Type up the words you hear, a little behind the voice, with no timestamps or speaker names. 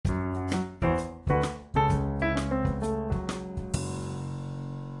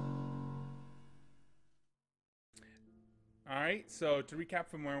right, so to recap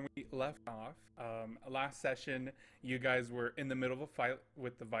from where we left off, last session, you guys were in the middle of a fight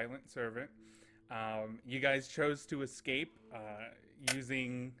with the violent servant. You guys chose to escape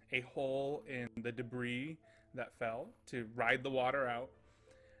using a hole in the debris that fell to ride the water out.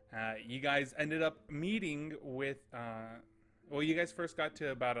 You guys ended up meeting with, well, you guys first got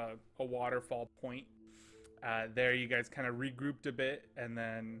to about a waterfall point. There, you guys kind of regrouped a bit and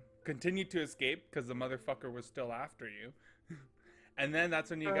then continued to escape because the motherfucker was still after you. And then that's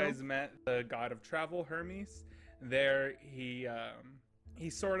when you guys met the god of travel, Hermes. There, he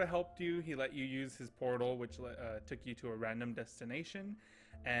sort of helped you. He let you use his portal, which took you to a random destination.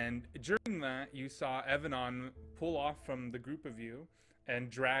 And during that, you saw Evanon pull off from the group of you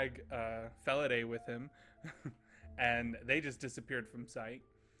and drag Felidae with him. And they just disappeared from sight.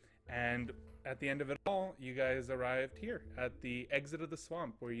 And at the end of it all, you guys arrived here at the exit of the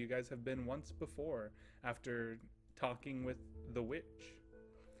swamp where you guys have been once before after talking with the witch.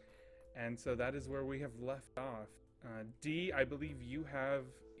 And so that is where we have left off. Dee, I believe you have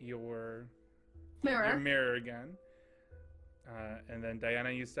your mirror again. And then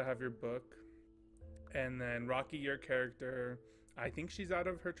Diana used to have your book. And then Rocky, your character, I think she's out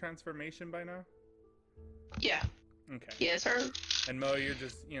of her transformation by now? Yeah. Okay. Yes, sir. And Mo, you're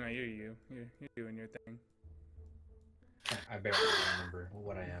just, you're doing your thing. I barely remember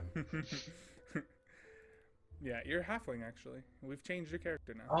what I am. Yeah, you're a halfling, actually. We've changed your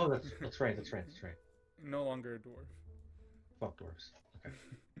character now. Oh, that's right. No longer a dwarf. Fuck dwarves. Okay.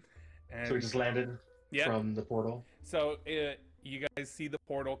 And so we just landed from the portal? So you guys see the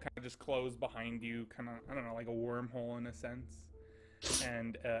portal kind of just close behind you, kind of, I don't know, like a wormhole in a sense.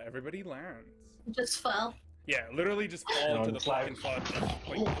 And everybody lands. Just fell. Yeah, literally just fall into the fucking flood.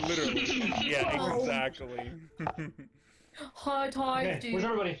 Like, literally. Yeah, exactly. High tide, Okay, dude. where's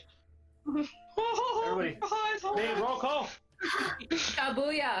everybody? Everybody. Hey, roll call!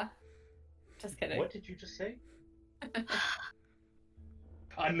 Kabuya. Just kidding. What did you just say?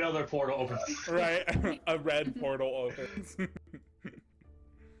 Another portal opens. Right, a red portal opens.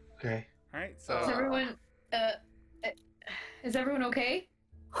 Okay. Alright, so... Is everyone okay?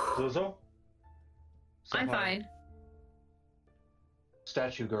 Zuzo? I'm fine.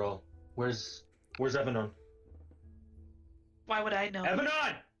 Statue girl. Where's Evanon? Why would I know?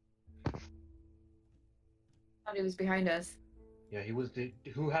 Evanon! Thought he was behind us. Yeah, he was.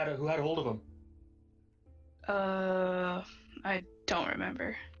 Who had a hold of him? I don't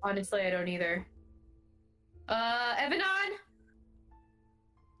remember. Honestly, I don't either. Evanon?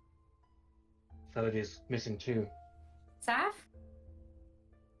 Felidae's missing too. Saf?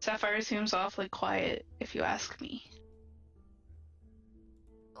 Sapphire seems awfully quiet, if you ask me.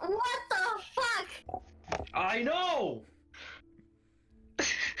 What the fuck? I know!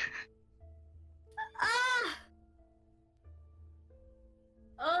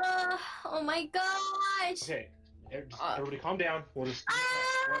 Oh my gosh! Okay, everybody calm down. We'll just...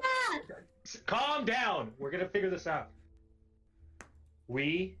 Ah! Calm down! We're gonna figure this out.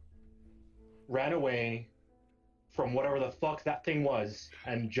 We ran away from whatever the fuck that thing was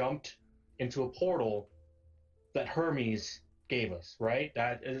and jumped into a portal that Hermes gave us, right?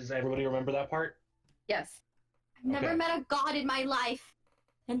 Does everybody remember that part? Yes. I've never Okay. met a god in my life.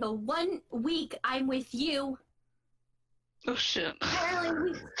 And the 1 week I'm with you, Oh shit.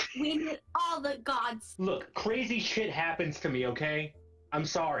 apparently we meet all the gods. Look, crazy shit happens to me, okay? I'm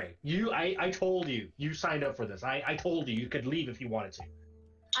sorry. I told you. You signed up for this. I told you could leave if you wanted to.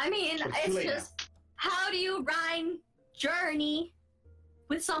 I mean, But it's too it's late just, how do you rhyme journey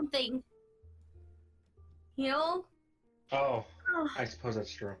with something? You know? Oh, I suppose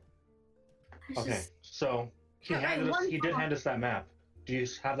that's true. It's Okay, just- so he Can't write handed us. one He did song. hand us that map. Do you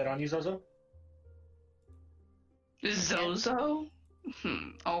have that on you, Zozo? Zozo?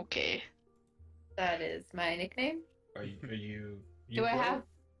 Okay. That is my nickname. Are you Do I have?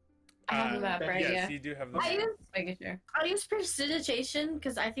 I have the map, right? Yes, Yeah. you do have the I map. use Making sure. I use prestidigitation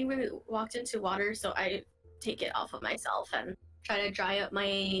because I think we walked into water, so I take it off of myself and try to dry up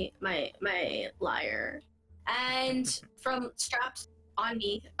my lyre. And from strapped on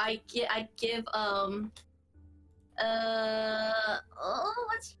me, I give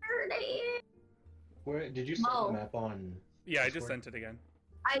what's her name? Where did you send Mo. the map on? Yeah, I just Discord? sent it again.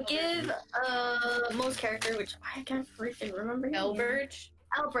 I give Mo's character, which I can't freaking remember. his name. Elverge.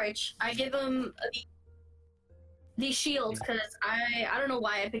 Elbridge. I give him the shield because I don't know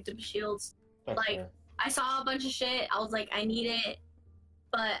why I picked up shields. That's like- fair. I saw a bunch of shit. I was like, I need it,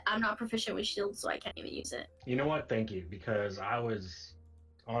 but I'm not proficient with shields, so I can't even use it. You know what? Thank you, because I was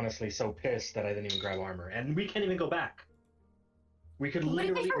honestly so pissed that I didn't even grab armor, and we can't even go back. We could What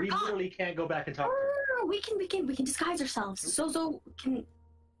if I we forgot? literally can't go back and talk to her. we can disguise ourselves. Zozo can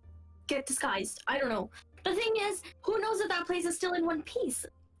get disguised. I don't know. The thing is, who knows if that place is still in one piece?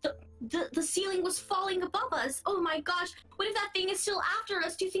 The ceiling was falling above us. Oh my gosh. What if that thing is still after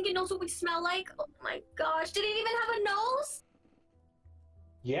us? Do you think it knows what we smell like? Oh my gosh. Did it even have a nose?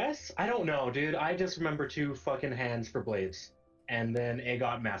 Yes? I don't know, dude. I just remember 2 fucking hands for blades. And then it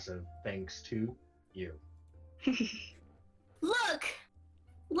got massive, thanks to you. Look!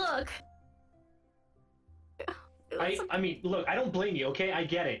 I mean, look, I don't blame you, okay? I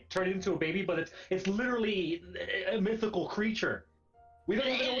get it. Turn it into a baby, but it's literally a mythical creature. We don't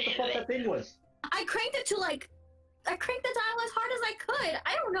even know what the fuck that thing was. I cranked the dial as hard as I could.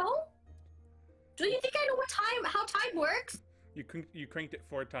 I don't know. Do you think I know how time works? You cranked it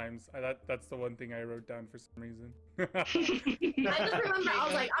 4 times. That's the one thing I wrote down for some reason. I just remember, I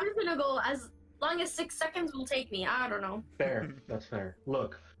was like, I'm just gonna go as long as 6 seconds will take me. I don't know. Fair. That's fair.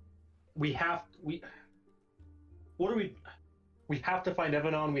 Look, we have to find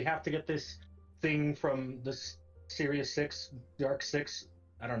Evanon. We have to get this thing from the Sirius 6, Dark 6.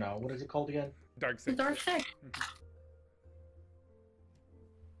 I don't know. What is it called again? Dark 6. Dark 6.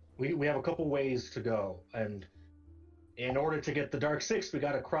 We have a couple ways to go, and in order to get the Dark 6, we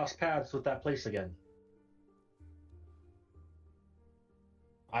gotta cross paths with that place again.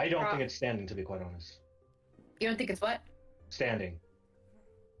 I don't think it's standing, to be quite honest. You don't think it's what? Standing.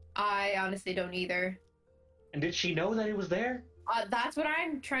 I honestly don't either. And did she know that it was there? That's what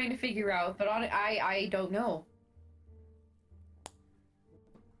I'm trying to figure out, but I don't know.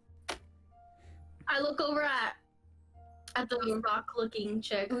 I look over at the rock-looking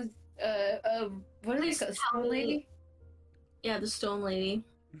chick. Who's what is it? Stone lady? Yeah, the stone lady.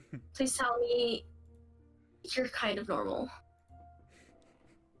 Please tell me you're kind of normal.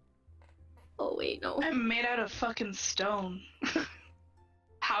 Oh wait, no. I'm made out of fucking stone.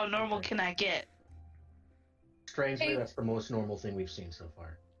 How normal can I get? Strangely, that's the most normal thing we've seen so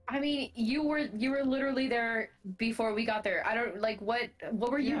far. I mean, you were literally there before we got there. I don't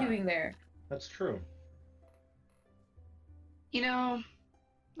what were you doing there? That's true. You know,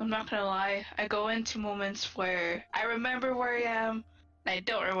 I'm not gonna lie. I go into moments where I remember where I am, and I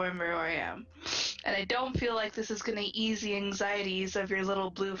don't remember where I am. And I don't feel like this is gonna ease the anxieties of your little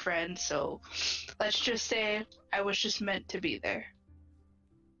blue friend, so let's just say I was just meant to be there.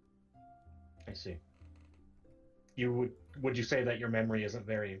 I see. Would you say that your memory isn't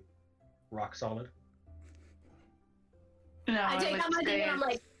very rock solid? No, I take out my thing and I'm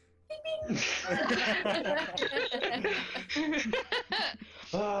like, bing, bing.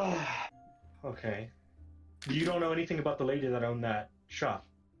 Okay. You don't know anything about the lady that owned that shop?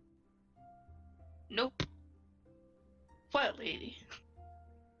 Nope. What lady?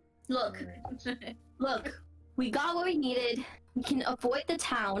 Look, look, we got what we needed. We can avoid the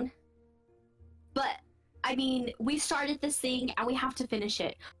town. But, I mean, we started this thing and we have to finish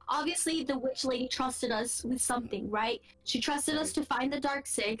it. Obviously, the witch lady trusted us with something, right? She trusted us to find the Dark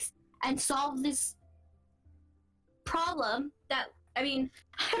 6 and solve this problem that, I mean,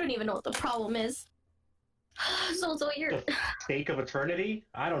 I don't even know what the problem is. So you're... The stake of eternity?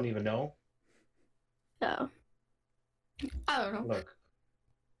 I don't even know. No. I don't know. Look,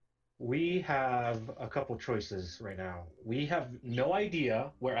 we have a couple choices right now. We have no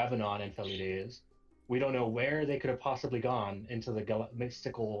idea where Evanon and Felide is. We don't know where they could have possibly gone into the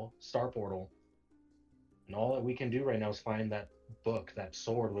mystical star portal. And all that we can do right now is find that book, that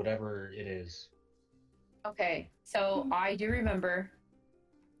sword, whatever it is. Okay, so I do remember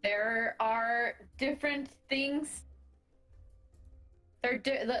there are different things.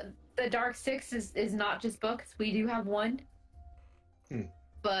 The Dark 6 is not just books. We do have one.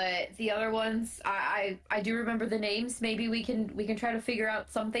 But the other ones, I do remember the names. Maybe we can try to figure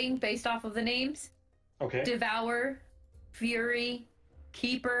out something based off of the names. Okay. Devour, Fury,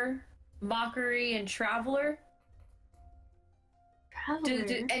 Keeper, Mockery, and Traveler.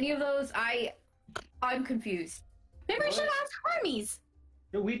 Do any of those? I'm confused. Maybe we should ask Hermes.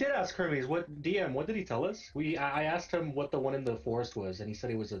 No, we did ask Hermes. What did he tell us? I asked him what the one in the forest was, and he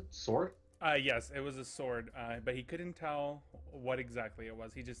said it was a sword. Yes, it was a sword, but he couldn't tell what exactly it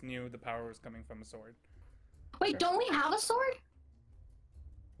was. He just knew the power was coming from a sword. Wait, don't we have a sword?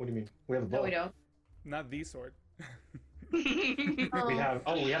 What do you mean? We have a bow. No, we don't. Not the sword. We have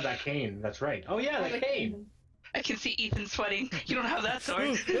that cane. That's right. Oh yeah, that cane. I can see Ethan sweating. You don't have that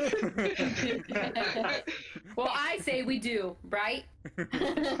sword. Well, I say we do, right?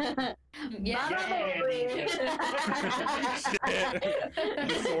 Yeah.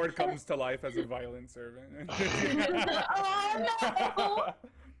 The sword comes to life as a violent servant. Oh no!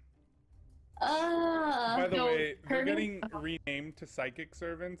 By the So, way, they're Herman- getting renamed to psychic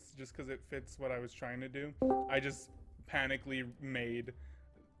servants just because it fits what I was trying to do. I just panically made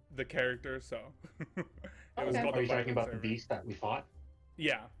the character, so it was Okay. called Are the you talking Violent about the Servant. beast that we fought?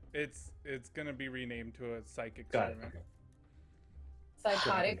 Yeah, it's gonna be renamed to a psychic Got it. servant. Okay.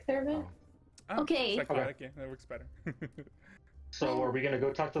 Psychotic servant? Ah, Okay. Psychotic, yeah, that works better. So are we gonna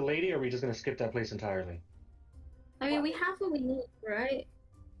go talk to the lady, or are we just gonna skip that place entirely? I mean, we have what we need, right?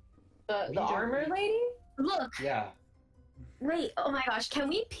 The We don't- armor lady? Look, Yeah. wait. Oh my gosh, can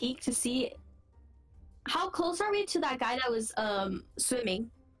we peek to see how close are we to that guy that was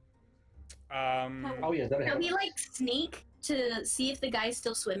swimming? Oh yeah, is that a Can him? we like sneak to see if the guy's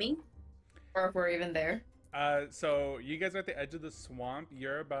still swimming? Or if we're even there. So you guys are at the edge of the swamp.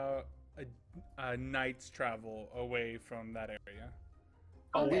 You're about a night's travel away from that area.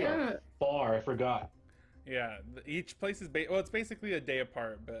 Oh, we Okay. are far. I forgot. Yeah, each place is well, it's basically a day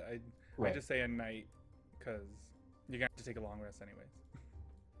apart, but I Right. just say a night because you're gonna have to take a long rest anyways.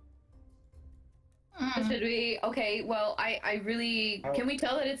 Should we? Okay, well, I really. Oh. Can we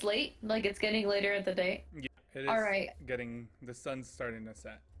tell that it's late? Like it's getting later at the day? Yeah, it is. All right. Getting the sun's starting to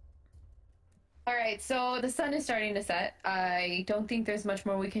set. Alright, so the sun is starting to set. I don't think there's much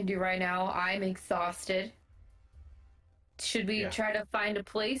more we can do right now. I'm exhausted. Should we Yeah. try to find a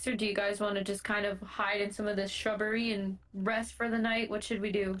place, or do you guys want to just kind of hide in some of this shrubbery and rest for the night? What should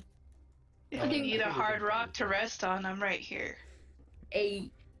we do? If Uh, you I need a think we hard can- rock to rest on, I'm right here.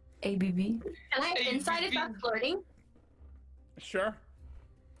 ABB? Can I have Hey, insight if you- that's flirting? Sure.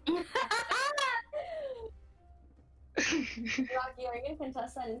 Rocky, are you gonna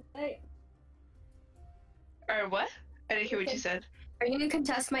contest that insight? Or what? I didn't hear what you said. Are you gonna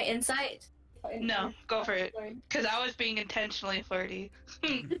contest my insight? No, go for it. Because I was being intentionally flirty.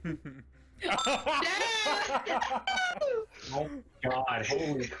 Oh God!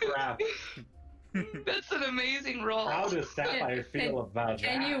 Holy crap! That's an amazing roll. How does Sapphire feel about that?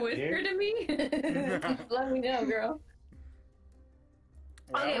 Can you whisper dude? to me? Let me know, girl.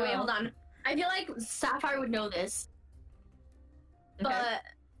 Okay, wait, Well. hold on. I feel like Sapphire would know this, Okay. but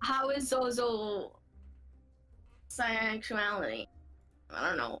how is Zozo sexuality? I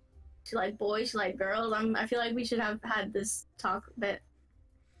don't know. She like boys, she like girls. I feel like we should have had this talk a bit.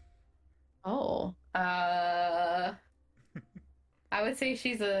 Oh, I would say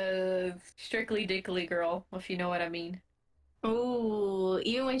she's a strictly dickly girl, if you know what I mean. Ooh,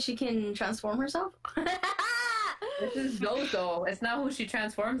 even when she can transform herself. This is Zozo. It's not who she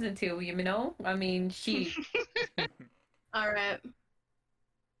transforms into, you know? I mean, she. All right.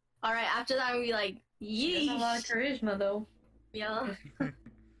 All right. After that, we like She has a lot of yeesh. charisma, though. Yeah.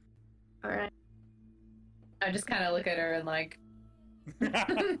 All right. I just kind of look at her and like.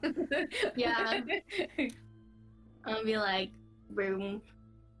 Yeah. I'll be like, boom.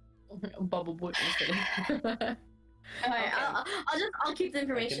 Bubble boy. All right. Okay. I'll keep the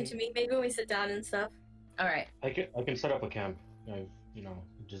information can- to me. Maybe when we sit down and stuff. All right. I can set up a camp.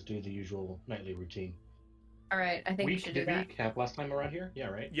 Just do the usual nightly routine. All right. I think we should do did we that. camp last time around here? Yeah,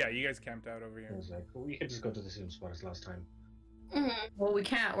 right. Yeah, you guys camped out over I here. was like, we could just go to the same spot as last time. Well, we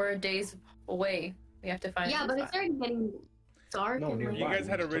can't. We're days away. We have to find. Yeah, a but spot. it's already getting dark. No, and, nearby. You like, guys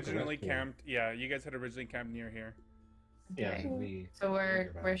had We just took a originally rest here. camped. Yeah, you guys had originally camped near here. Yeah, Okay. we. So where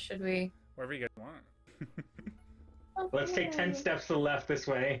Nearby. where should we? Wherever you guys want. Let's take 10 steps to the left this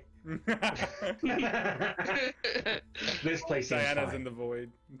way. This place seems Diana's fine. in the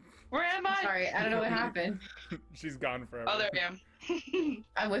void. Where am I? Sorry, I don't know what happened. She's gone forever. Oh, there I am.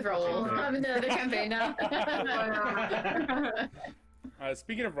 I'm with Raul. Okay. I'm in another campaign now.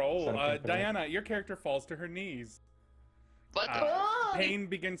 Speaking of Raul, Set up camp for that. Diana, your character falls to her knees. What the? Oh! Pain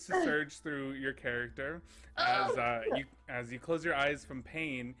begins to surge through your character as you close your eyes from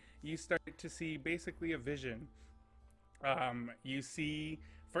pain. You start to see basically a vision. You see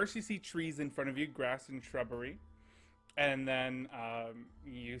trees in front of you, grass and shrubbery, and then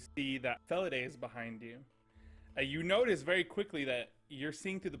you see that Felidae is behind you. You notice very quickly that you're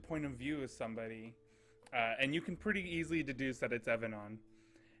seeing through the point of view of somebody, and you can pretty easily deduce that it's Evanon.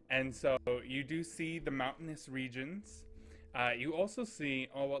 And so you do see the mountainous regions. You also see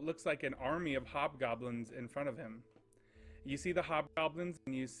what looks like an army of hobgoblins in front of him. You see the hobgoblins,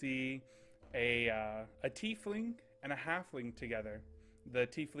 and you see a tiefling and a halfling together. The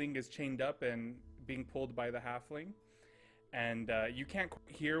tiefling is chained up and being pulled by the halfling, and you can't quite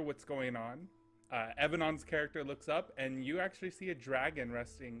hear what's going on. Evanon's character looks up, and you actually see a dragon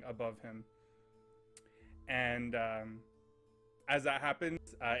resting above him. And as that happens,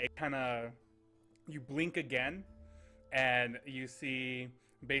 you blink again, and you see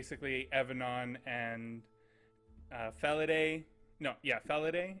basically Evanon and Felidae,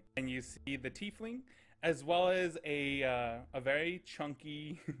 and you see the tiefling, as well as a very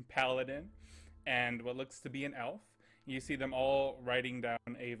chunky paladin and what looks to be an elf. You see them all riding down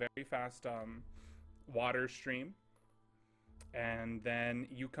a very fast water stream, and then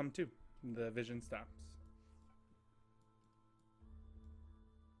you come to. The vision stops.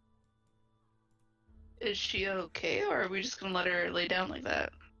 Is she okay, or are we just gonna let her lay down like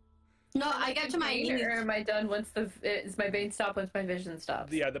that? No, I get to my Pain, knees. or am I done once is my vein stop once my vision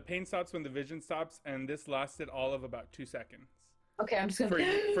stops? Yeah, the pain stops when the vision stops, and this lasted all of about 2 seconds. Okay, I'm just gonna.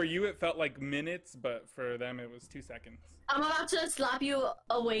 For you, it felt like minutes, but for them, it was 2 seconds. I'm about to slap you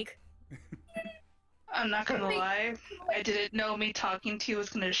awake. I'm not gonna lie. I didn't know me talking to you was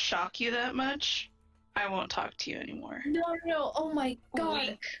gonna shock you that much. I won't talk to you anymore. No. Oh my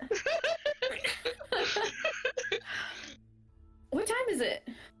god. Weak. What time is it?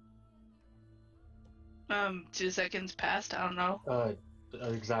 2 seconds passed. I don't know.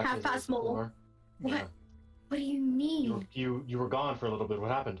 Exactly. Half past mole. What? Yeah. What do you mean? You were gone for a little bit.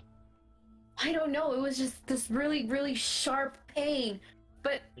 What happened? I don't know. It was just this really, really sharp pain.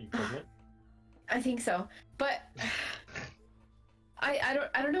 But Are you pregnant? I think so. But I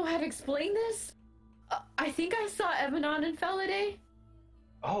don't know how to explain this. I think I saw Evanon and Felidae,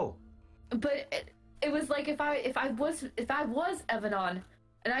 Oh, but it was like if I was Evanon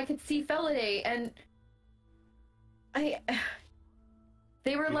and I could see Felidae and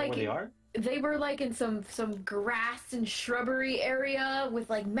they were you know like where they are? they were like in some grass and shrubbery area with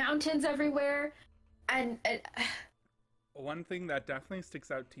like mountains everywhere, and One thing that definitely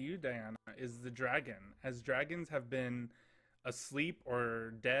sticks out to you, Diana, is the dragon, as dragons have been asleep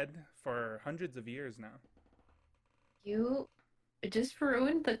or dead for hundreds of years now. you just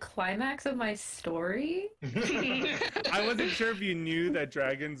ruined the climax of my story. I wasn't sure if you knew that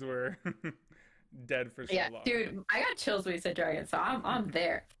dragons were dead for so Yeah, long. dude, I got chills when you said dragon, so I'm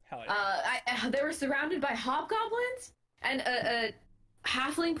there. Hell yeah. They were surrounded by hobgoblins and a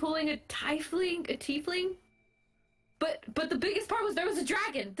halfling pulling a tiefling. But the biggest part was there was a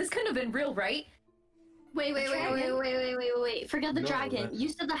dragon. This couldn't have been real, right? Wait. Forget the No, dragon. that's- You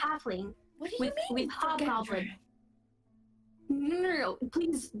said the halfling. What do you With mean? Forget hobgoblin. dragon? No.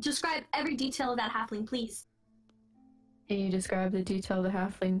 Please describe every detail of that halfling, please. Can you describe the detail of the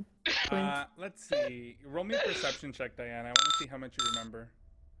halfling? Let's see. Roll me a perception check, Diana. I want to see how much you remember.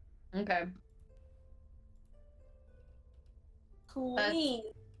 Okay. Please.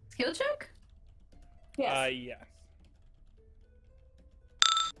 Skill check? Yes. Yes.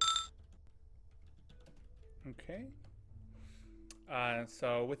 Okay.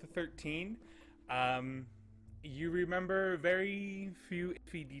 So with a 13, you remember very few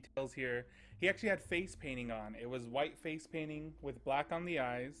iffy details here. He actually had face painting on. It was white face painting with black on the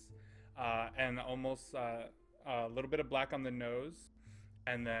eyes, and almost a little bit of black on the nose,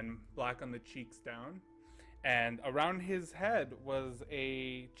 and then black on the cheeks down. And around his head was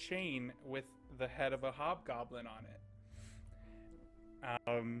a chain with the head of a hobgoblin on it.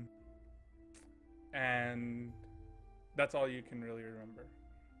 And that's all you can really remember.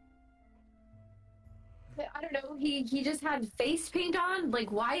 I don't know. He just had face paint on,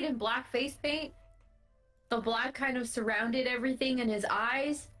 like white and black face paint. The black kind of surrounded everything in his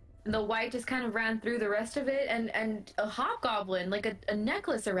eyes, and the white just kind of ran through the rest of it, and a hobgoblin, like a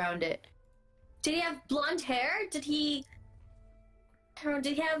necklace around it. Did he have blonde hair? Did he... I don't know,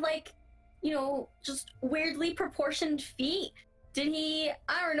 did he have, like, you know, just weirdly proportioned feet? Did he,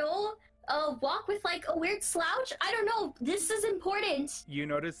 I don't know, walk with, like, a weird slouch? I don't know. This is important. You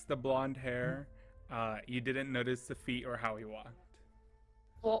noticed the blonde hair. You didn't notice the feet or how he walked.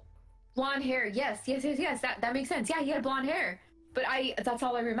 Well, blonde hair, yes. That makes sense. Yeah, he had blonde hair. But that's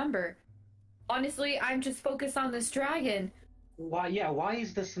all I remember. Honestly, I'm just focused on this dragon. Why? Yeah. Why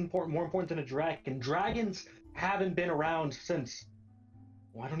is this important? More important than a dragon? Dragons haven't been around since.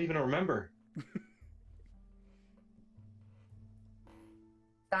 Well, I don't even remember.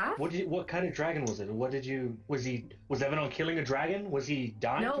 That? What kind of dragon was it? Was Evanon killing a dragon? Was he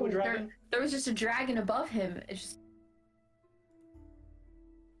dying to No, a dragon? there was just a dragon above him. It's just...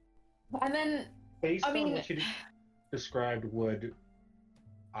 And then, Based I on mean- what you described, would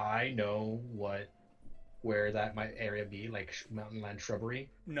I know where that might area be, like mountain land shrubbery?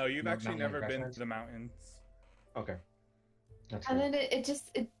 No, you've No, actually not like never been to grasslands? the mountains. Okay. That's and cool.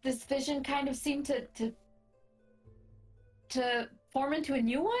 then this vision kind of seemed to form into a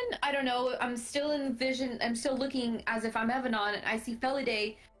new one. I don't know. I'm still in vision. I'm still looking as if I'm Evanon, and I see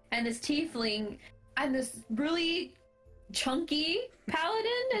Felidae and this tiefling and this really chunky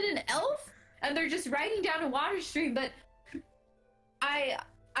paladin and an elf, and they're just riding down a water stream. But I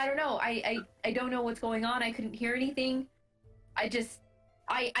don't know. I don't know what's going on. I couldn't hear anything. I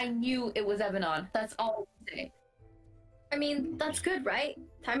I knew it was Evanon. That's all I can say. I mean, that's good, right?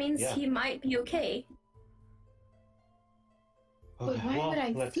 That means Yeah. he might be okay. But Okay, why well, would I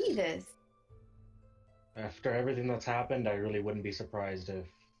let's- see this? After everything that's happened, I really wouldn't be surprised if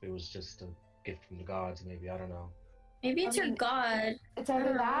it was just a gift from the gods. Maybe, I don't know. Maybe it's I mean- your god. It's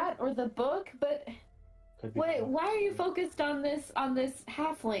either that or the book, but Could be. wait, why are you focused on this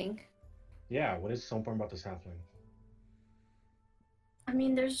halfling? Yeah, what is so important about this halfling? I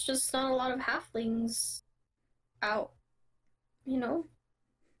mean, there's just not a lot of halflings out. You know?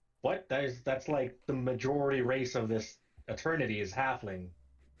 What? That's like the majority race of this eternity is halfling.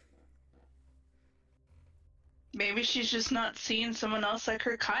 Maybe she's just not seeing someone else like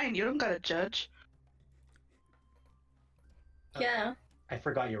her kind. You don't gotta judge. Yeah. I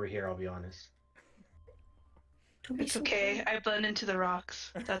forgot you were here, I'll be honest. Don't be It's so okay. I blend into the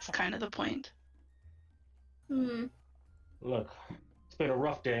rocks. That's kind of the point. Hmm. Look, it's been a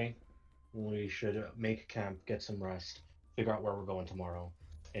rough day. We should make camp, get some rest, figure out where we're going tomorrow.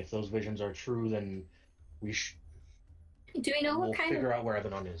 If those visions are true, then we Do we know we'll what kind figure of out where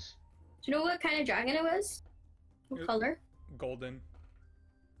Evanon is. Do you know what kind of dragon it was? What color? Golden.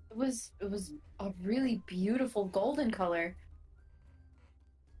 It was a really beautiful golden color.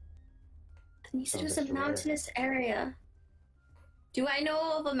 And you said it was Sounds a like rare. mountainous area. Do I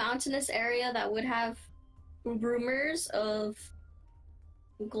know of a mountainous area that would have rumors of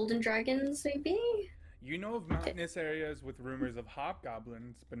golden dragons, maybe? You know of mountainous areas with rumors of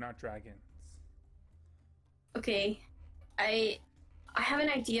hobgoblins, but not dragons. Okay. I have an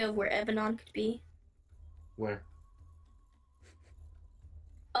idea of where Ebanon could be. Where?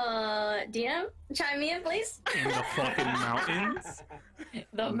 DM, chime me in, please. In the fucking mountains?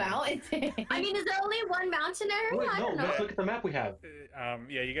 The mountain. I mean, is there only one mountain area? Wait, I no, don't know. let's look at the map we have.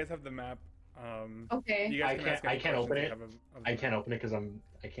 Yeah, you guys have the map. Okay. You guys can ask any I can't questions open you it. have of the I map. can't open it because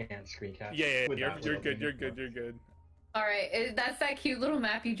I can't screen cap. Yeah, with you're, that you're without good, you're looking good, at you're good. All right. That's that cute little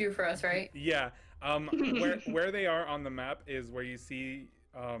map you drew for us, right? Yeah. Where they are on the map is where you see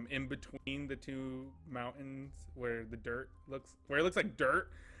in between the two mountains where the dirt looks where it looks like dirt.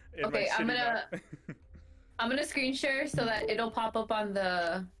 in my Okay, I'm shitty gonna- map. I'm gonna screen share so that it'll pop up on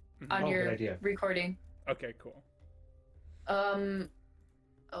the on Oh, your good idea. recording. Okay, cool.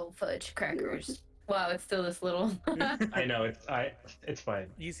 Oh fudge crackers. Wow, it's still this little. I know it's fine.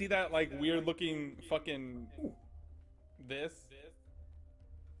 You see that like weird looking fucking this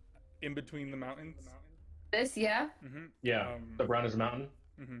in between the mountains? This, yeah. Mm-hmm. Yeah, the brown is a mountain.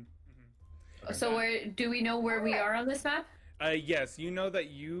 Mm-hmm. So where do we know where we are on this map? Yes, you know that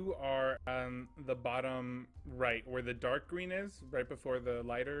you are on the bottom right, where the dark green is, right before the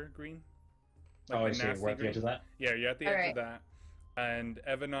lighter green. Oh, I the see. nasty We're at the green. edge of that. Yeah, you're at the All edge right. of that. And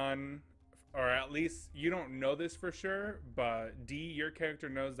Evanon, or at least you don't know this for sure, but D, your character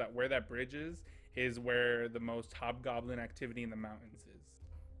knows that where that bridge is where the most hobgoblin activity in the mountains is.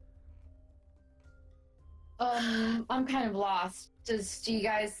 I'm kind of lost. Do you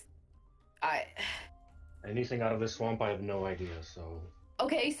guys? Anything out of this swamp, I have no idea. So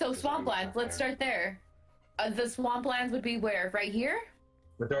Okay, so Just leave swamplands. that Let's there. start there. The swamplands would be where? Right here?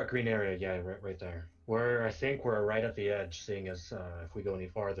 the dark green area, yeah, right there. I think we're right at the edge. Seeing as if we go any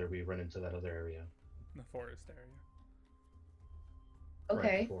farther, we run into that other area. The forest area. Right,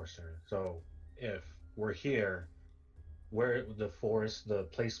 Okay. the forest area. So if we're here, where the forest, the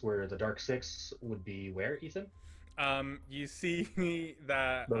place where the Dark Six would be, where Ethan? You see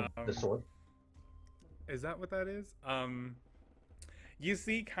that The sword. is that what that is? You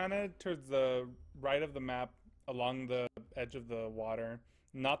see kind of towards the right of the map along the edge of the water,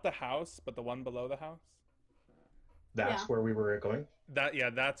 not the house, but the one below the house. That's Yeah. where we were going.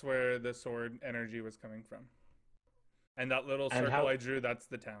 That's where the sword energy was coming from. And that little And circle how- I drew, that's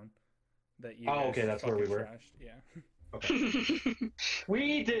the town that you Oh, guys okay, that's where we fucking were. trashed. Yeah. Okay.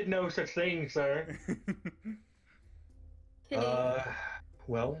 We did no such thing, sir.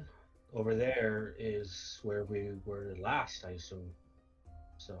 Well, over there is where we were last, I assume.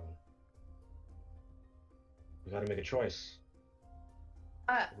 So we got to make a choice.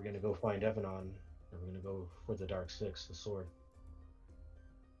 We're gonna go find Evanon, or we're gonna go for the Dark Six, the sword.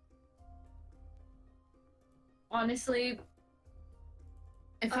 Honestly,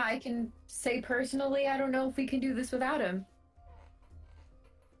 if I can say personally, I don't know if we can do this without him.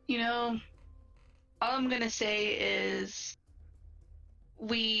 You know, all I'm gonna say is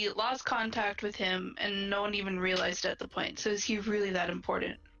we lost contact with him and no one even realized at the point. So is he really that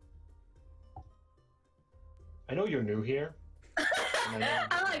important? I know you're new here. and I know-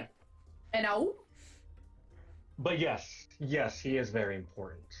 I'm like, And oh, But yes, he is very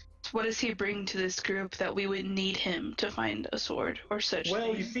important. What does he bring to this group that we would need him to find a sword or such Well,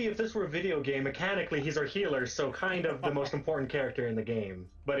 thing? you see, if this were a video game, mechanically he's our healer, so kind of the most important character in the game.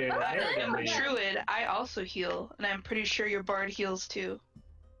 But in I'm a narratively, druid. I also heal, and I'm pretty sure your bard heals too.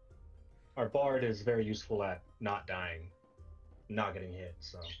 our bard is very useful at not dying, not getting hit.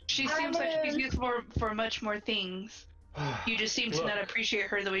 So She seems like she's useful for much more things. You just seem to Look, not appreciate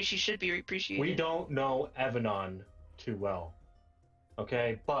her the way she should be appreciated. we don't know Evanon too well,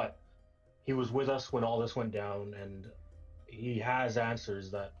 okay? But he was with us when all this went down, and he has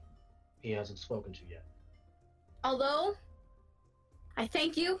answers that he hasn't spoken to yet. Although, I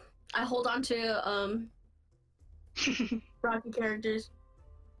thank you. I hold on to Rocky character's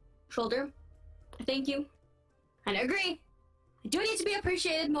shoulder. I thank you. And I agree. I do need to be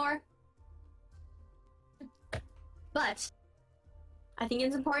appreciated more. But I think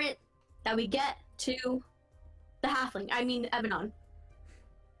it's important that we get to the halfling. I mean, Evanon.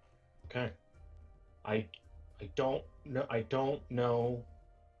 Okay. I don't know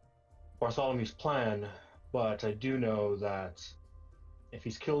Bartholomew's plan, but I do know that if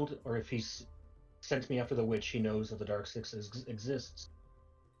he's killed or if he's sent me after the witch, he knows that the Dark Six exists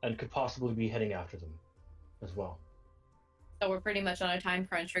and could possibly be heading after them as well. So we're pretty much on a time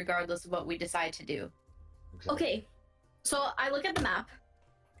crunch, regardless of what we decide to do. Exactly. Okay, so I look at the map,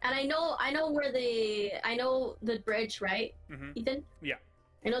 and I know the bridge, right, Mhm. Ethan? Yeah.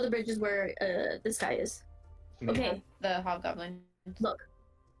 I know the bridge is where this guy is. Okay, The hobgoblin. look.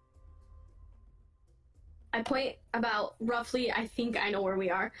 I point about roughly, I think I know where we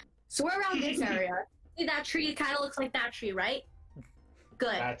are. So we're around this area. See that tree? It kind of looks like that tree, right?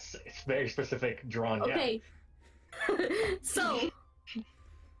 Good. It's very specific drawn. Okay. So,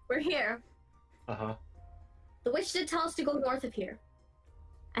 we're here. Yeah. Uh-huh. The witch did tell us to go north of here.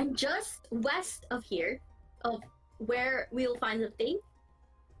 And just west of here, of where we'll find the thing,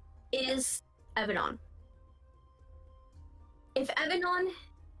 is Evanon. If Evanon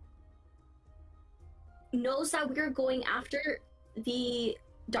knows that we're going after the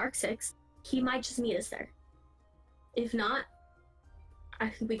Dark Six, he might just meet us there. If not, I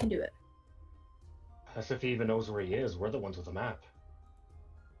think we can do it. As if he even knows where he is. We're the ones with the map.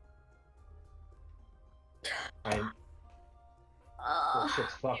 Oh,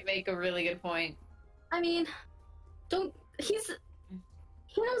 shit's fucked. You make a really good point. I mean, he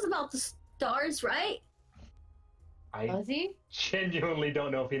knows about the stars, right? I Was he? genuinely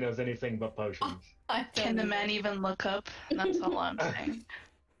don't know if he knows anything but potions. I Can the man even look up? That's all I'm saying.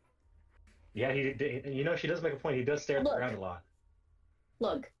 Yeah, she does make a point. He does stare Look. around a lot.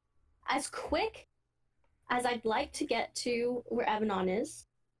 Look, as quick as I'd like to get to where Evanon is,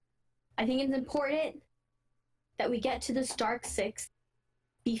 I think it's important that we get to this Dark Six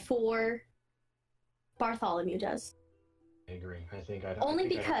before Bartholomew does. I agree. I think I'd Only I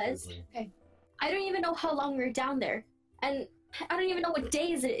think I'd have to because- agree. I don't even know how long we're down there, and I don't even know what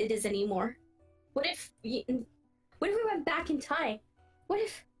day it is anymore. What if we went back in time? What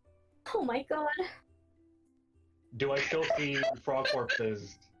if? Oh my god! Do I still see frog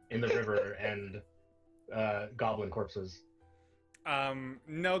corpses in the river and goblin corpses?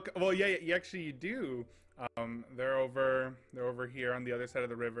 No. Well, yeah. Actually, you do. They're over here on the other side of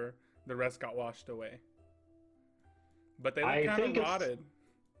the river. The rest got washed away. But they look I kind think of it's- rotted.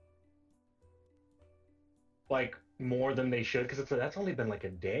 Like more than they should, because that's only been like a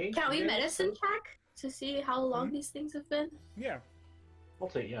day. Can we maybe? medicine check to see how long these things have been? Yeah. I'll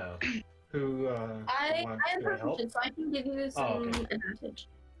say yeah. Who? I wants am to help? proficient, so I can give you some okay. advantage.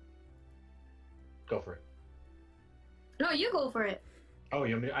 Go for it. No, you go for it. Oh,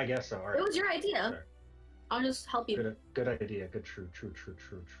 you mean? I guess so. All right. It was your idea. Sure. I'll just help you. Good idea. Good. True.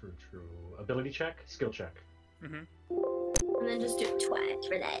 Ability check. Skill check. Mhm. And then just do 20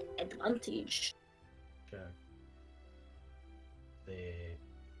 for that advantage. Check. The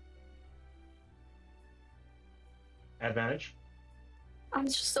advantage. I'm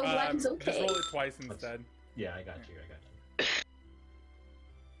just so glad it's Just okay. roll it twice instead. Yeah, I got you.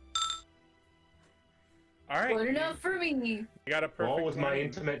 All right. Good enough for me. You got a perfect. Well, with my 20.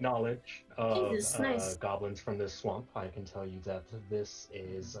 intimate knowledge of Jesus, nice. goblins from this swamp, I can tell you that this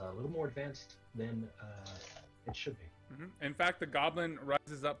is a little more advanced than it should be. In fact, the goblin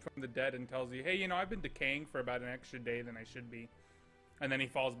rises up from the dead and tells you, "Hey, I've been decaying for about an extra day than I should be," and then he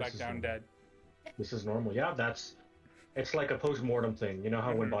falls back This is down normal. dead. This is normal. Yeah, it's like a post-mortem thing. You know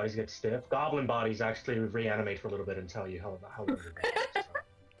how when Mhm. bodies get stiff? Goblin bodies actually reanimate for a little bit and tell you how long you're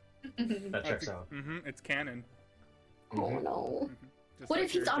so that checks out. It's canon. Oh Mhm. no. Just What like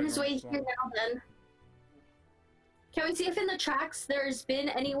if he's your on his way general here now then? Can we see if in the tracks there's been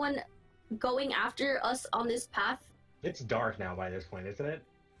anyone going after us on this path? It's dark now by this point, isn't it?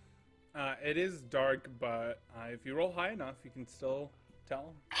 It is dark, but if you roll high enough, you can still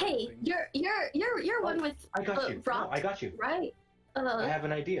tell. Hey, things. you're one with I got the you. rock, No, I got you. right? I have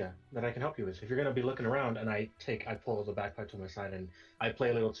an idea that I can help you with. If you're gonna be looking around, and I pull the bagpipe to my side, and I play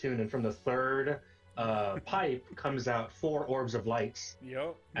a little tune, and from the third pipe comes out 4 orbs of lights,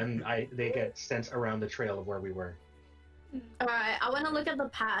 Yup. and they get sent around the trail of where we were. All right, I want to look at the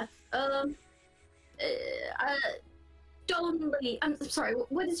path. Stone Lady. I'm sorry.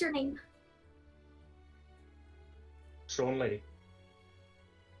 What is your name? Stone Lady.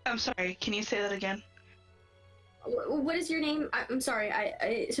 I'm sorry, can you say that again? What is your name? I'm sorry.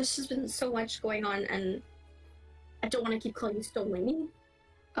 It's just been so much going on, and I don't want to keep calling you Stone Lady.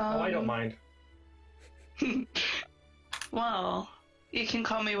 I don't mind. Well, you can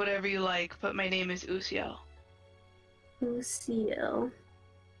call me whatever you like, but my name is Usiel. Luciel.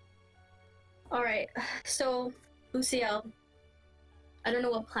 All right. So, Luciel, I don't know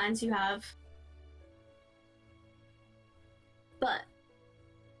what plans you have, but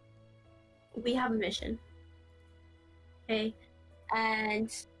we have a mission. Okay?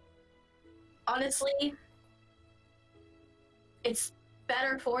 And honestly, it's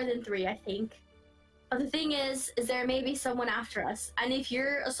better 4 than 3, I think. But the thing is there may be someone after us. And if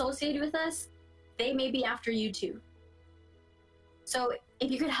you're associated with us, they may be after you too. So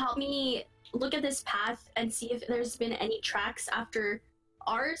if you could help me look at this path and see if there's been any tracks after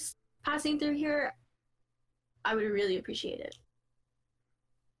ours passing through here, I would really appreciate it.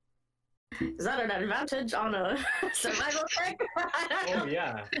 Is that an advantage on a survival check? Oh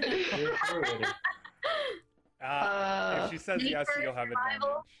yeah. You're true, Lady. If she says yes, deeper you'll have survival?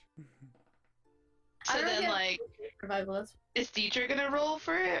 advantage. So I don't then, get- like, Survival. That's... is Deidre gonna roll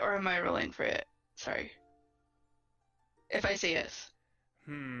for it, or am I rolling for it? Sorry. If I say yes.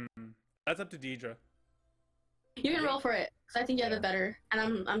 That's up to Deidre. You can roll for it because I think you have it better,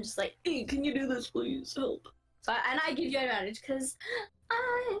 and I'm just like, hey, can you do this, please? Help. So I give you advantage because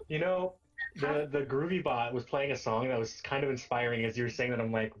I. You know, the Groovy Bot was playing a song that was kind of inspiring as you were saying that.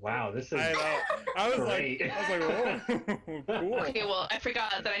 I'm like, wow, this is I know. I was great. whoa, cool. Okay, well, I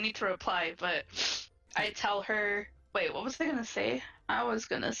forgot that I need to reply, but I tell her. Wait, what was I gonna say? I was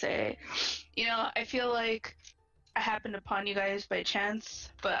gonna say, I feel like I happened upon you guys by chance,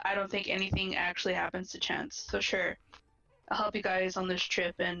 but I don't think anything actually happens to chance. So sure, I'll help you guys on this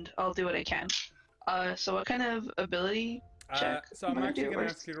trip, and I'll do what I can. So what kind of ability check? So I'm Wanna actually do it gonna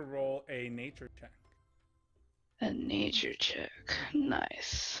first? ask you to roll a nature check. A nature check.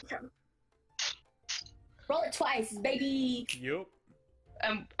 Nice. Roll it twice, baby. Yup.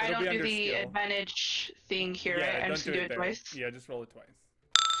 I It'll don't be do under the skill. advantage thing here, Yeah, right? I'm don't just gonna do it there. twice. Yeah, just roll it twice.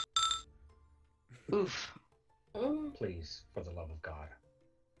 Oof. Please, for the love of God.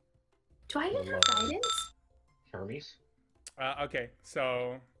 Do I even have Love. guidance? Hermes? Okay,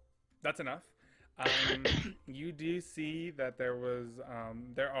 so that's enough. You do see that there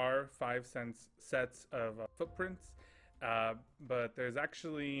are 5 sets of footprints, but there's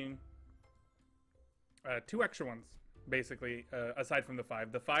actually 2 extra ones, basically, aside from the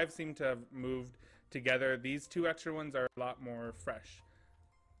 5. The 5 seem to have moved together. These 2 extra ones are a lot more fresh.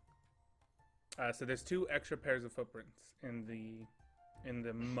 So there's 2 extra pairs of footprints in the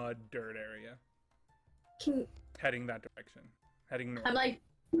mud dirt area, heading that direction, heading north. I'm like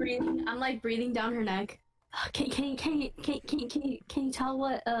breathing down her neck. Can you tell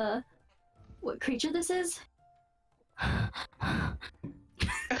what creature this is?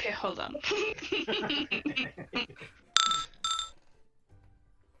 Okay, hold on.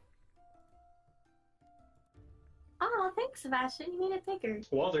 Oh, thanks, Sebastian. You made it bigger.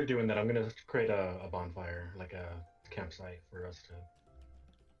 While they're doing that, I'm gonna create a bonfire, like a campsite for us to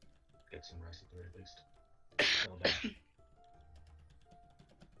get some rest at the very least. Settle down.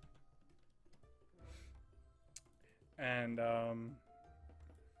 And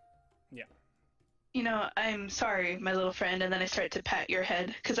yeah. I'm sorry, my little friend, and then I start to pat your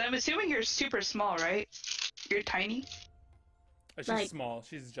head, because I'm assuming you're super small, right? You're tiny? She's Like- small.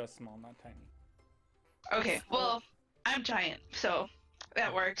 She's just small, not tiny. Okay, well, I'm giant, so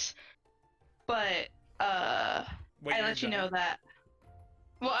that works. But, Wait, I you're let you know giant. that.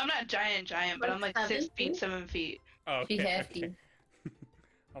 Well, I'm not giant, but I'm like 6 7 feet, feet? 7 feet. Oh, She okay, hefty. okay.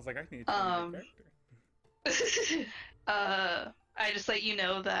 I was like, I need to change your character. I just let you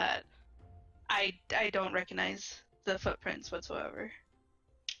know that I don't recognize the footprints whatsoever.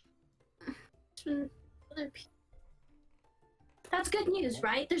 That's good news,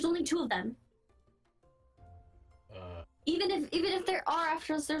 right? There's only 2 of them. Even if there are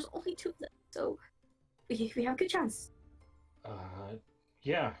after us, there's only 2 of them. So we have a good chance.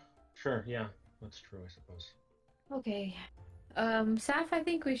 Yeah, sure, yeah, that's true, I suppose. Okay. Saf, I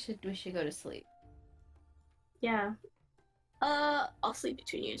think we should go to sleep. Yeah. I'll sleep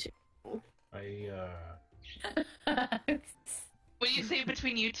between you two. When you say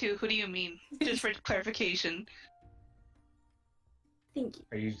between you two, who do you mean? Just for clarification. Thank you.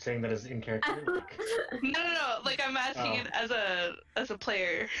 Are you saying that as in character? No. Like I'm asking it as a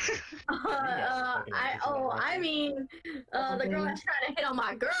player. I mean, the girl that's trying to hit on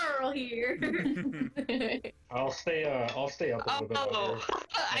my girl here. I'll stay up a little bit longer.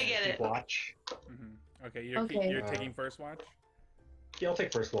 I get keep it. Watch. Okay, you're taking first watch. Yeah, I'll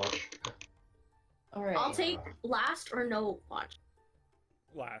take first watch. All right. I'll take last or no watch.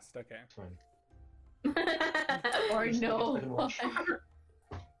 Last, okay. Fine. Or no.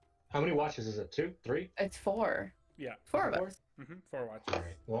 How many watches is it? 2, 3? It's 4. Yeah. 4 of us. 4 watches. All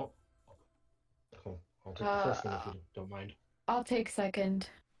right. Well, cool. I'll take the first one if you don't mind. I'll take second.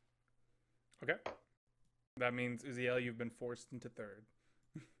 Okay. That means Uziel, you've been forced into third.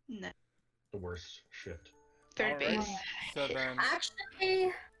 No. The worst shift. Third Alright. base. So then,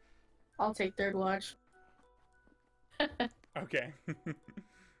 Actually, I'll take third watch. okay.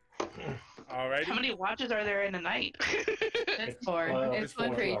 Alrighty. How many watches are there in a night? It's 4. It's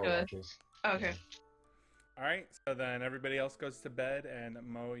 1 for each of us. Okay. All right. So then everybody else goes to bed, and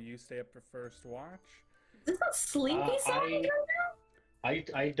Mo, you stay up for first watch. Is this a sleepy song?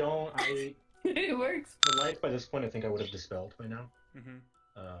 I don't. It works. The light by this point, I think I would have dispelled by now,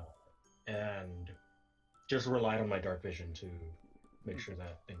 and just relied on my dark vision to make sure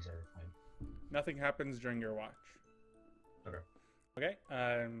that things are fine. Nothing happens during your watch. Okay. Okay.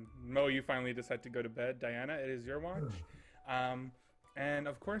 Mo, you finally decide to go to bed. Diana, it is your watch. And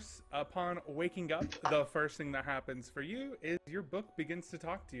of course, upon waking up, the first thing that happens for you is your book begins to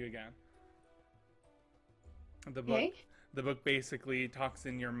talk to you again. The book basically talks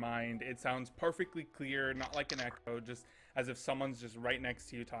in your mind. It sounds perfectly clear, not like an echo, just as if someone's just right next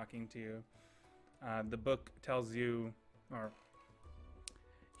to you talking to you. The book tells you, or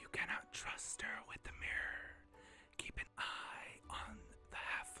you cannot trust her with the mirror. Keep an eye on the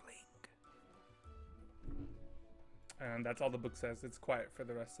halfling. And that's all the book says. It's quiet for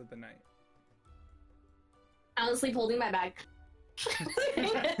the rest of the night. I'll sleep holding my bag.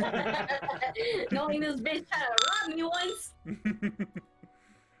 Knowing this bitch tried to rob me once.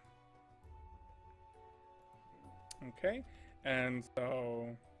 Okay, and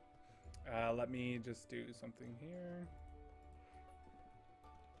so let me just do something here.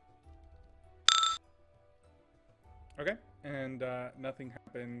 Okay, and nothing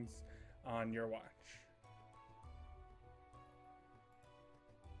happens on your watch.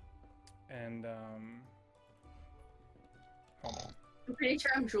 And hold on. I'm pretty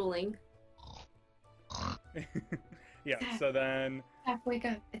sure I'm drooling. Yeah, so then Wake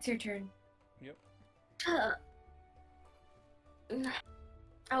up. It's your turn.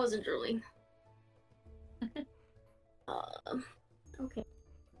 I wasn't drooling. Okay.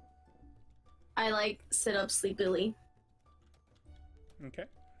 I sit up sleepily. okay.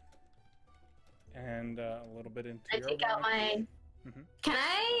 And a little bit into I your take out watch. my. Can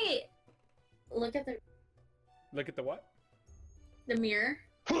I look at Look at the what? the mirror?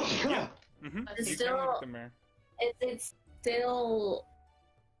 Yeah. It's You can still- look at the mirror. It's still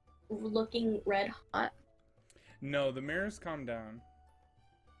looking red hot. No, the mirror's calmed down.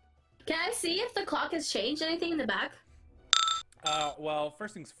 Can I see if the clock has changed anything in the back? Well,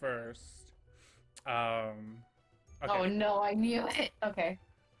 first things first. Okay. Oh no, I knew it. Okay.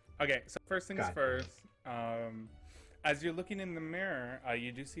 Okay, so first things Got it. first. As you're looking in the mirror,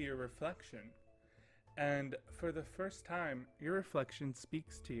 you do see your reflection. And for the first time, your reflection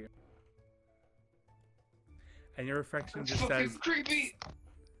speaks to you. And your reflection just says, creepy.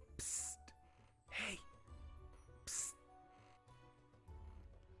 "Psst, hey, psst,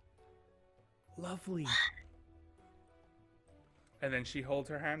 lovely." And then she holds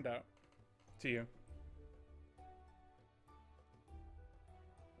her hand out to you.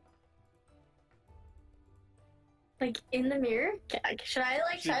 In the mirror? Should I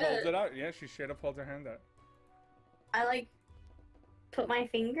She try holds to? it out. Yeah, she straight up holds her hand out. I put my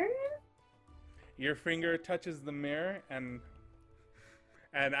finger in? Your finger touches the mirror, and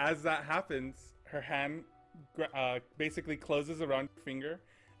as that happens, her hand basically closes around your finger,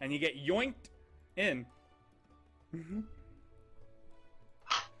 and you get yoinked in.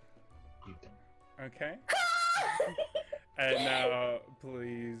 Okay. And now,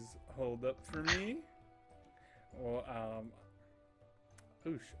 please hold up for me. Well,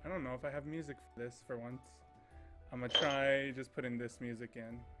 oosh, I don't know if I have music for this for once. I'm gonna try just putting this music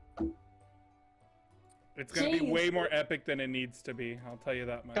in. It's gonna be Jeez. way more epic than it needs to be, I'll tell you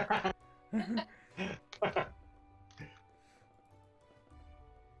that much.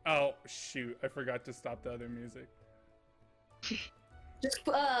 Oh, shoot. I forgot to stop the other music. Just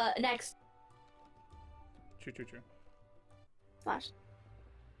next. True, true, true. Flash.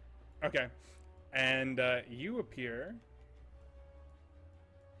 Okay. And you appear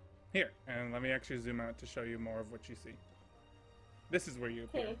here. And let me actually zoom out to show you more of what you see. This is where you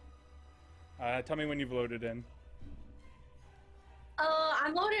appear. Okay. Tell me when you've loaded in.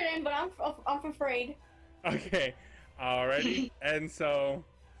 I'm loaded in, but I'm afraid. Okay. Alrighty. And so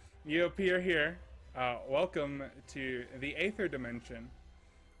you appear here. Welcome to the Aether Dimension.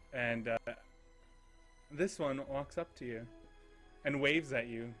 And this one walks up to you and waves at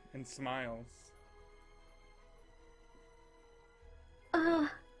you and smiles.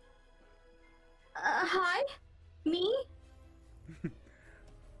 Hi? Me?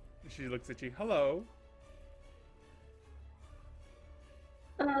 She looks at you. Hello.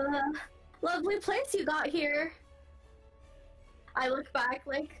 Lovely place you got here. I look back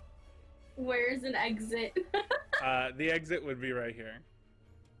like, where's an exit? The exit would be right here.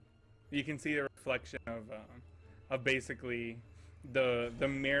 You can see a reflection of basically the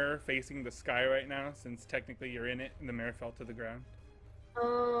mirror facing the sky right now, since technically you're in it, and the mirror fell to the ground.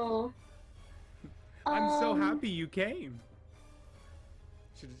 Oh. I'm so happy you came.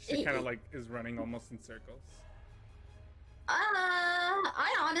 She kind of like is running almost in circles.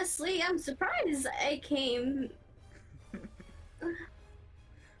 I honestly am surprised I came.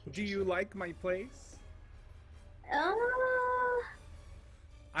 Do you like my place?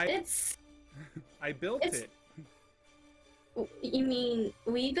 It's. I built it's- it. You mean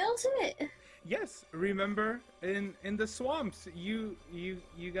we built it? Yes, remember in the swamps, you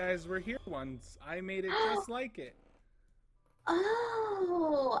guys were here once. I made it just like it.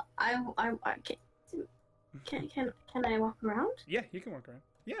 Oh, I can I walk around? Yeah, you can walk around.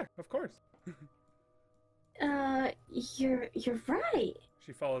 Yeah, of course. You're right.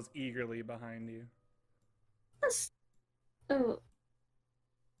 She follows eagerly behind you. That's-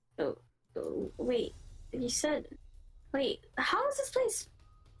 Oh, wait. You said. Wait, how was this place?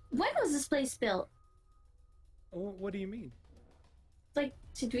 When was this place built? Oh, what do you mean? Like,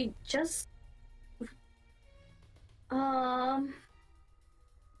 did we just? I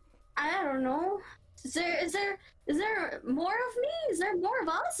don't know. Is there more of me? Is there more of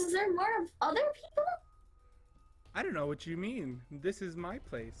us? Is there more of other people? I don't know what you mean. This is my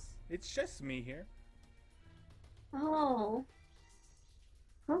place. It's just me here. Oh.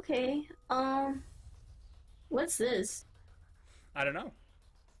 Okay. What's this? I don't know.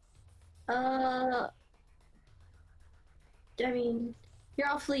 I mean, you're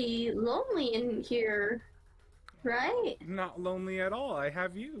awfully lonely in here, right? Not lonely at all. I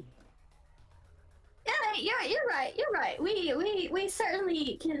have you. Yeah, you're right. You're right. We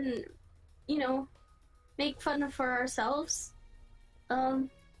certainly can, make fun for ourselves. I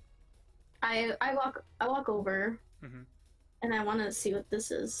walk over, Mhm. and I want to see what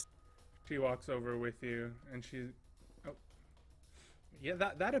this is. She walks over with you, and oh, yeah,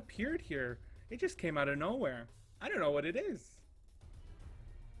 that appeared here. It just came out of nowhere. I don't know what it is.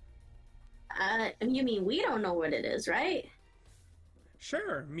 You mean we don't know what it is, right?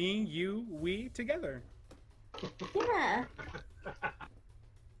 Sure, me, you, we together. Yeah.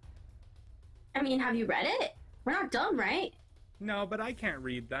 I mean, have you read it? We're not dumb, right? No, but I can't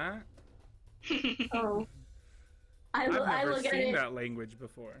read that. Oh. I I've never look at seen it. that language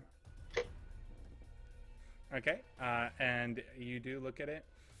before. Okay, and you do look at it.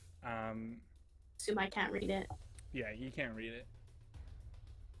 Assume I can't read it. Yeah, you can't read it.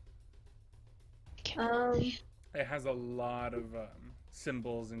 It has a lot of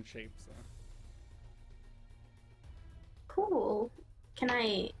symbols and shapes. Cool.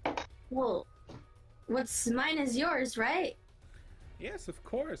 Well, what's mine is yours, right? Yes, of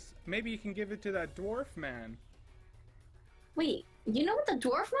course. Maybe you can give it to that dwarf man. Wait, you know what the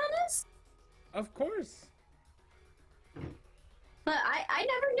dwarf man is? Of course. But I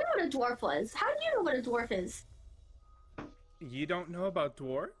never knew what a dwarf was. How do you know what a dwarf is? You don't know about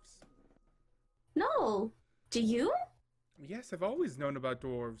dwarves? No. Do you? Yes, I've always known about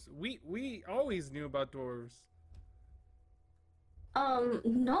dwarves. We always knew about dwarves.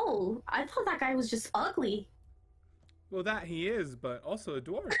 No. I thought that guy was just ugly. Well, that he is, but also a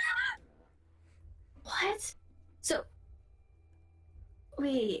dwarf. What? So...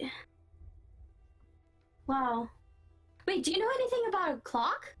 Wait. Wow. Wait, do you know anything about a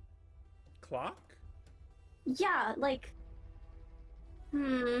clock? Clock? Yeah, like...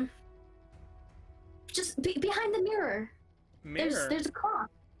 Just behind the mirror. Mirror? There's a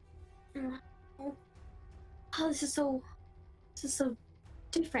clock. Oh, this is so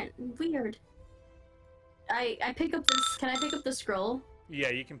different and weird. I pick up this. Can I pick up the scroll? Yeah,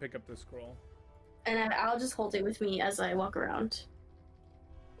 you can pick up the scroll. And I'll just hold it with me as I walk around.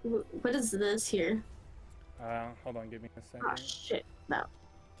 What is this here? Hold on, give me a second. Oh shit, no.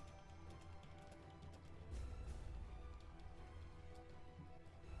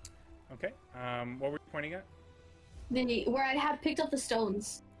 Okay. What were you pointing at? Where I had picked up the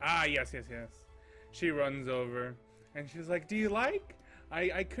stones. Ah, yes. She runs over, and she's like, "Do you like?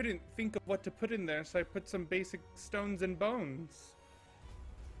 I couldn't think of what to put in there, so I put some basic stones and bones.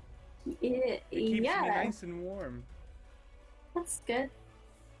 It keeps me nice and warm." That's good.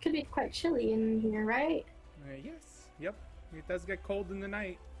 Could be quite chilly in here, right? Yes. Yep. It does get cold in the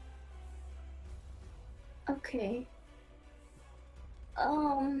night. Okay.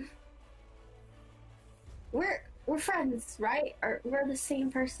 We're friends, right? Or we're the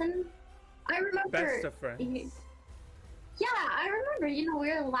same person? I remember. Best of friends. Yeah, I remember.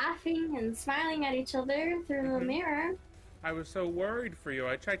 We were laughing and smiling at each other through the mirror. I was so worried for you.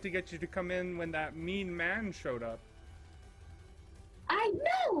 I tried to get you to come in when that mean man showed up. I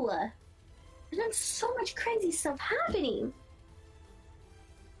know! There's been so much crazy stuff happening.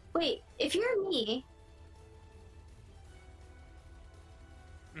 Wait, if you're me...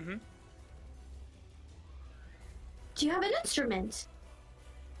 Mm-hmm. Do you have an instrument?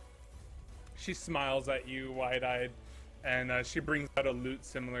 She smiles at you wide-eyed, and she brings out a lute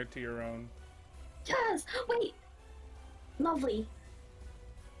similar to your own. Yes! Wait! Lovely.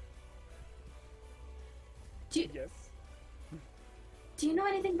 Yes. Do you know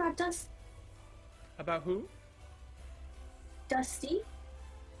anything about About who? Dusty?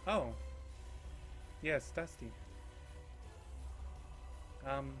 Oh. Yes, Dusty.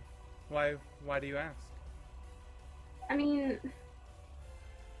 Why do you ask? I mean...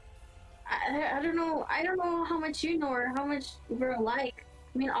 I don't know. I don't know how much you know or how much we're alike.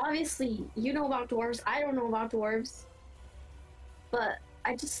 I mean, obviously, you know about dwarves. I don't know about dwarves. But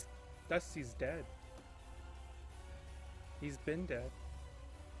I just... Dusty's dead. He's been dead.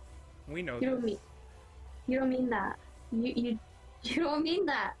 We know You don't this. mean... You don't mean that. You don't mean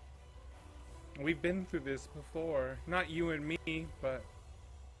that. We've been through this before. Not you and me, but...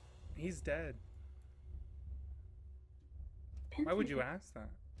 He's dead. Why would you ask that?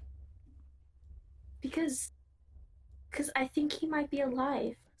 Because I think he might be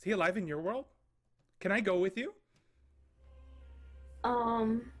alive. Is he alive in your world? Can I go with you?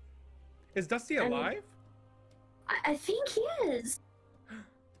 Is Dusty alive? I think he is.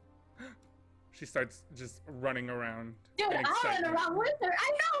 She starts just running around. Dude, in I run excitement. around with her.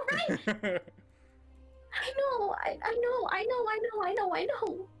 I know, right? I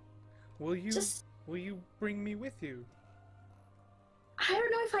know. Will you Just... will you bring me with you? I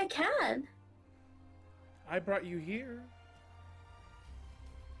don't know if I can. I brought you here.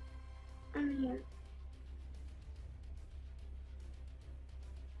 I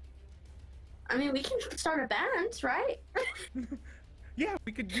mean, we can start a band, right? Yeah,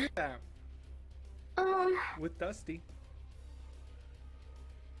 we could do that with Dusty.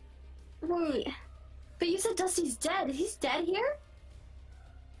 Wait. But you said Dusty's dead. He's dead here?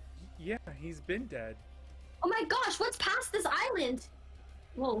 Yeah, he's been dead. Oh my gosh, what's past this island?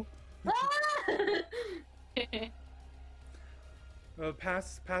 Whoa. Ah!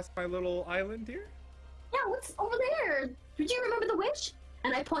 Past my little island here? Yeah, what's over there? Did you remember the witch?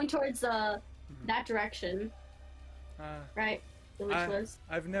 And I point towards that direction. Right? The witch was.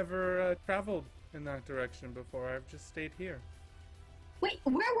 I've never traveled in that direction before. I've just stayed here. Wait,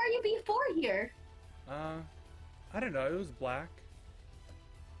 where were you before here? I don't know. It was black.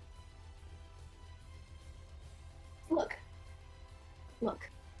 Look.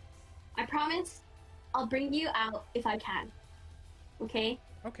 I promise I'll bring you out if I can. Okay?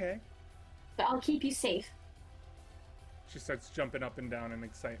 Okay. But I'll keep you safe. She starts jumping up and down in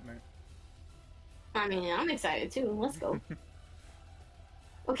excitement. I mean, I'm excited too. Let's go.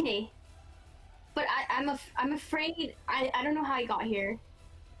 Okay. But I'm afraid I don't know how I got here.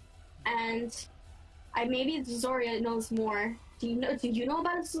 And maybe Zoria knows more. Do you know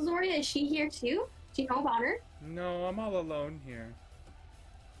about Zoria? Is she here too? Do you know about her? No, I'm all alone here.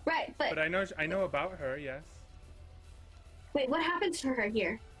 Right, But I know about her, yes. Wait, what happened to her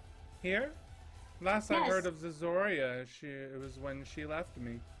here? Here? Last I Yes. heard of Zazoria, it was when she left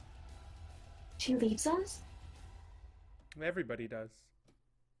me. She leaves us? Everybody does.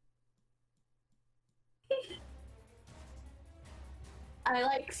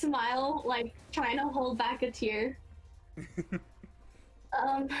 I smile, trying to hold back a tear.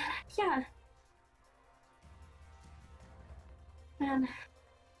 Yeah. Man.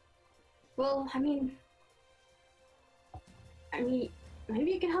 Well, I mean,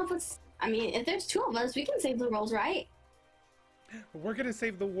 maybe you can help us. I mean, if there's two of us, we can save the world, right? We're gonna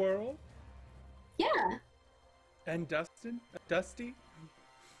save the world. Yeah. And Dusty.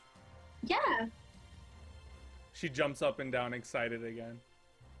 Yeah. She jumps up and down, excited again.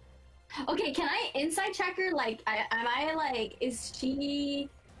 Okay, can I insight check her? Like, is she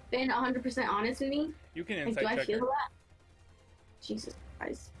been 100% honest with me? You can Like, insight do I check feel her. that? Jesus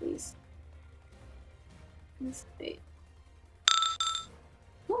Christ, please. Insight.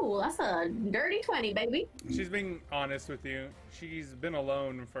 Ooh, that's a dirty 20, baby. She's being honest with you. She's been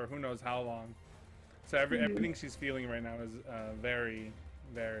alone for who knows how long. So everything she's feeling right now is very,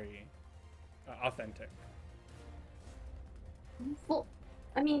 very authentic. Well,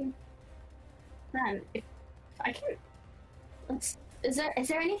 I mean, man, if I can, is there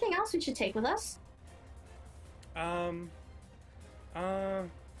anything else we should take with us? And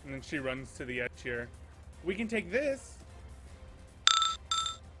then she runs to the edge here. We can take this.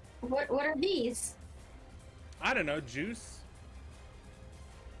 What are these? I don't know, juice.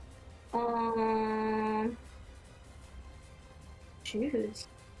 Shoes.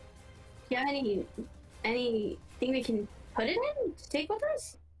 Do you have anything we can put it in to take with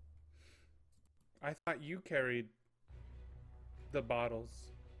us? I thought you carried the bottles.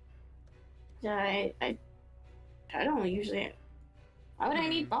 Yeah, I don't usually. Why would I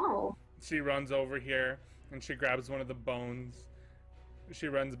need bottle? She runs over here and she grabs one of the bones. She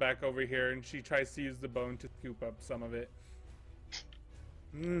runs back over here and she tries to use the bone to scoop up some of it.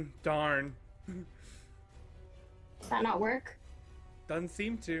 Darn. Does that not work? Doesn't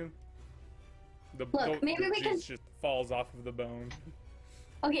seem to. Look, maybe we can. Juice just falls off of the bone.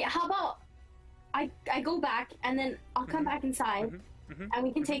 Okay, how about I go back and then I'll come back inside and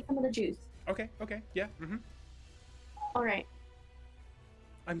we can take some of the juice. Okay, yeah. All right.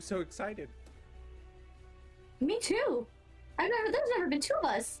 I'm so excited. Me too. There's never been two of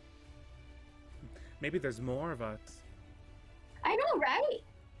us. Maybe there's more of us. I know, right?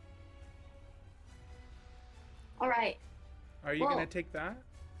 All right. Are you gonna take that?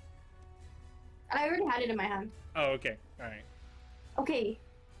 I already had it in my hand. Oh, okay. All right. Okay.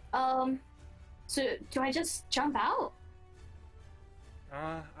 So do I just jump out?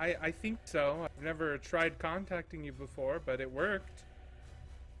 I think so. I've never tried contacting you before, but it worked.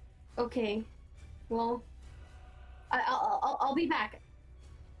 Okay. Well, I'll be back.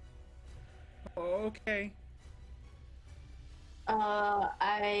 Okay.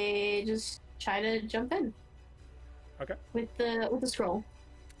 I just try to jump in. Okay. With the scroll.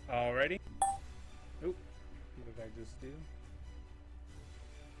 Alrighty. Oop. What did I just do?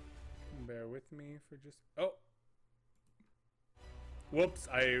 Bear with me for just. Oh. Whoops!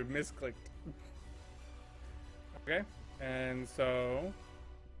 I misclicked. Okay. And so,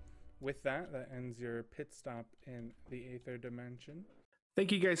 with that, that ends your pit stop in the Aether Dimension.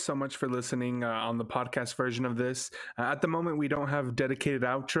 Thank you guys so much for listening on the podcast version of this. At the moment, we don't have dedicated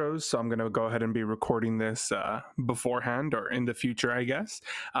outros, so I'm going to go ahead and be recording this beforehand or in the future, I guess.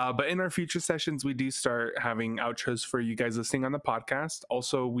 But in our future sessions, we do start having outros for you guys listening on the podcast.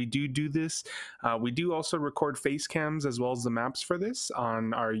 Also, we do this. We do also record face cams as well as the maps for this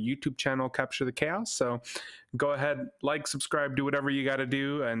on our YouTube channel, Capture the Chaos. So go ahead, like, subscribe, do whatever you got to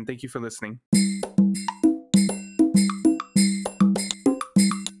do, and thank you for listening.